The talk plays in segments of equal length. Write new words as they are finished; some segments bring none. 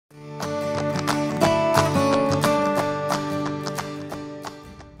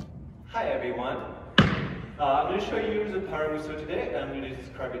pattern we saw today, and I'm going to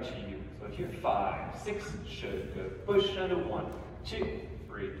describe it to you. So here, 5, 6, should go push, and a 1, 2,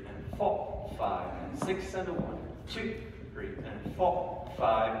 3, and 4, 5, and 6, and a 1, 2, 3, and 4,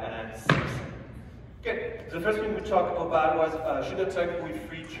 5, and 6. Good. The first thing we talked about was shoulder tuck with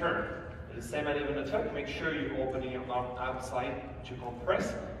free turn. The same idea on the tuck. Make sure you're opening your arm outside to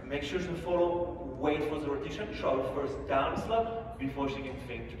compress. Make sure to follow, wait for the rotation. Travel first down slow before she can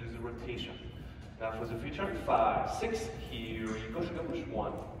think to do the rotation. Now for the free turn, 5, 6, here you go, shoulder push,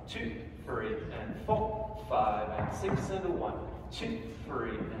 1, 2, 3, and 4, 5, and 6, and a 1, 2, 3,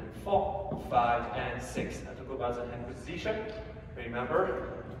 and 4, 5, and 6. And talk about the hand position.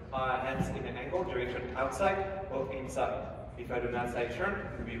 Remember, hands in an angle, direction outside or inside. If I do an outside turn,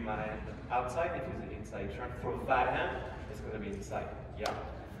 it will be my hand outside. If it's an inside turn for that hand, it's going to be inside. Yeah.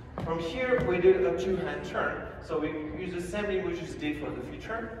 From here, we did a two-hand turn. So we use the same thing we just did for the free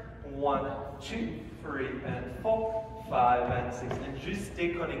turn. 1, 2, 3, and 4, 5, and 6. And just stay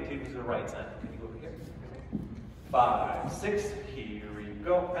connected with the right hand. Can you go here? 5, 6, here we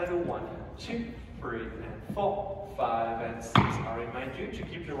go. And a 1, 2, 3, and 4, 5, and 6. I remind you to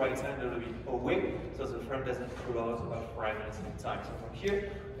keep your right hand a little bit away so the front doesn't close about 5 minutes in time. So from here,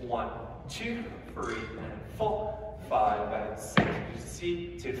 1, 2, 3, and 4, 5, and 6. You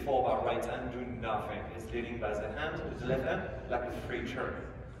see, till 4 by right hand, do nothing. It's leading by the hand, with the left hand, like a free turn.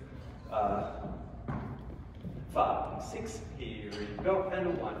 5, 6, here we go,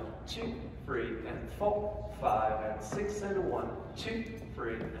 and 1, 2, 3, and 4, 5, and 6, and 1, 2,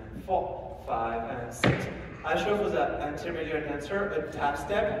 3, and 4, 5, and 6. I show for the intermediate dancer a tap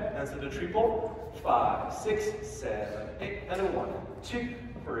step, and so the triple, 5, 6, 7, 8, and a 1, 2,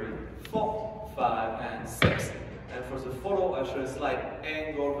 3, 4, 5, and 6. And for the follow, I show a slight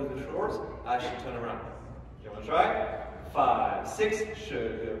angle with the shoulders. I should turn around. You want to try? 5, 6,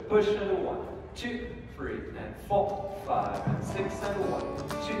 shoulder push, and a 1, 2, 3, and 4, 5, and 6, and a 1,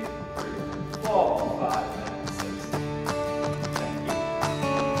 2, 3, and 4,